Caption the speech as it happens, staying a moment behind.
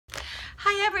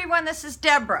Hi everyone, this is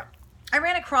Deborah. I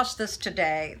ran across this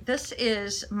today. This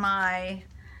is my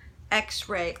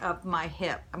x-ray of my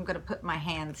hip. I'm going to put my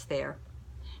hands there.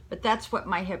 But that's what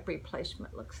my hip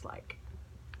replacement looks like.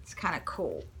 It's kind of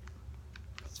cool.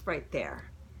 It's right there.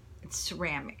 It's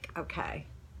ceramic, okay.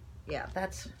 Yeah,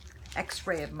 that's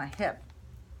x-ray of my hip.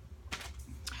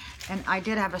 And I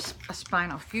did have a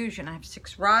spinal fusion. I have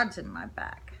 6 rods in my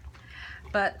back.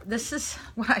 But this is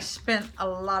what I spent a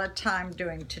lot of time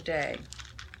doing today.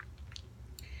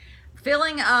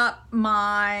 Filling up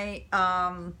my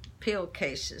peel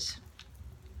cases.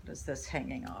 What is this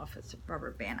hanging off? It's a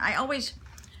rubber band. I always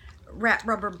wrap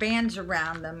rubber bands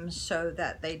around them so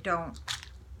that they don't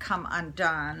come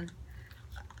undone,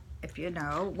 if you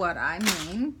know what I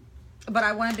mean. But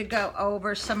I wanted to go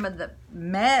over some of the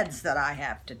meds that I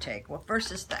have to take. Well,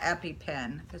 first is the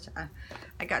EpiPen, because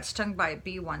I got stung by a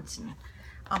bee once and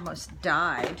almost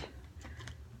died.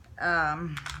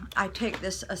 I take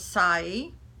this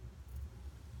acai,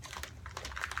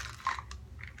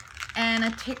 and I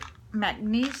take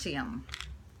magnesium.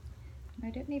 I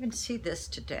didn't even see this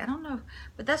today. I don't know,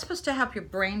 but that's supposed to help your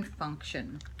brain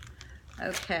function.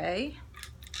 Okay.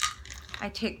 I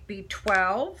take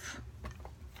B12,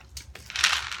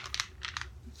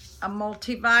 a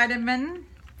multivitamin,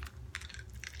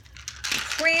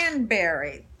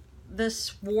 cranberry.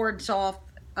 This wards off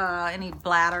any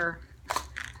bladder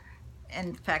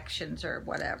infections or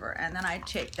whatever. And then I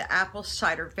take the apple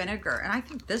cider vinegar, and I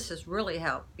think this has really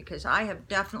helped because I have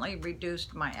definitely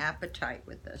reduced my appetite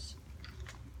with this.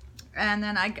 And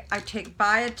then I take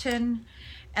biotin,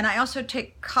 and I also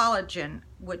take collagen,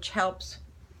 which helps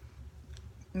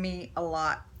me a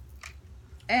lot.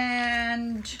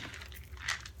 And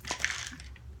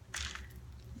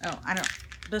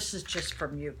this is just for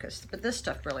mucus, but this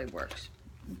stuff really works,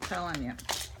 I'm telling you.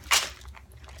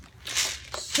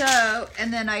 So,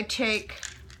 and then I take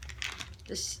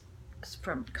this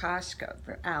from Costco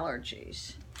for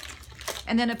allergies.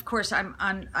 And then of course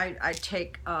I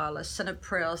take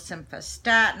lisinopril,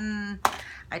 simvastatin,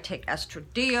 I take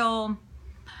estradiol.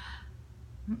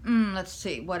 Let's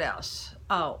see, what else?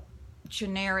 Oh,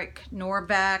 generic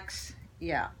Norvax.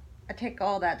 Yeah, I take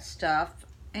all that stuff.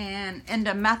 And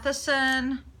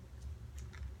indomethacin.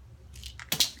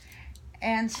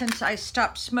 And since I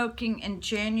stopped smoking in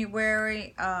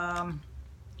January,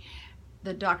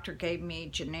 the doctor gave me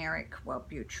generic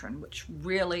Wellbutrin, which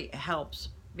really helps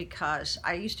because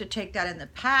I used to take that in the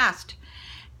past,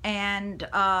 and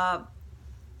a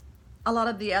lot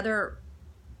of the other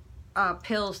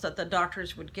pills that the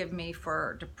doctors would give me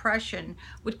for depression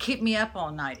would keep me up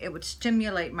all night. It would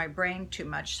stimulate my brain too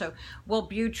much. So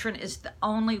Wellbutrin is the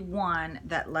only one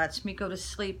that lets me go to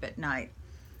sleep at night.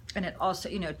 And it also,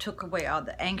 you know, took away all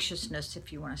the anxiousness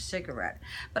if you want a cigarette.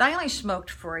 But I only smoked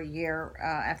for a year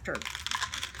after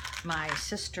my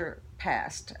sister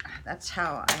passed. That's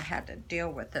how I had to deal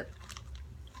with it.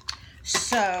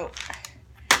 So,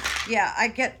 yeah, I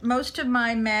get most of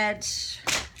my meds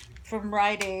from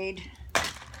Rite Aid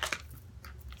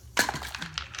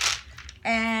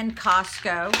and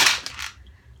Costco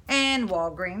and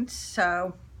Walgreens.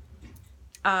 So,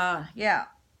 yeah.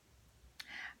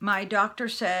 My doctor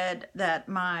said that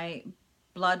my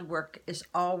blood work is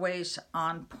always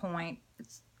on point.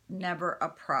 It's never a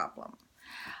problem.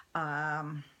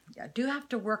 I do have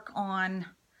to work on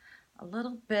a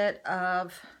little bit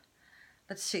of,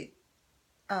 let's see,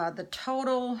 my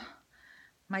total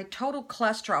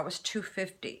cholesterol was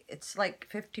 250. It's like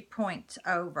 50 points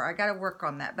over. I got to work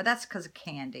on that, but that's because of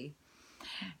candy.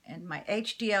 And my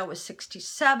HDL was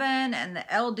 67, and the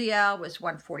LDL was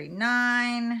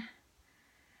 149.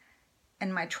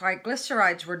 And my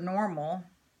triglycerides were normal.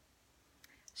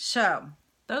 So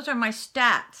those are my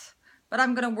stats, but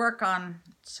I'm going to work on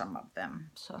some of them.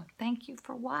 So thank you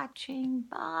for watching.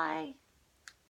 Bye.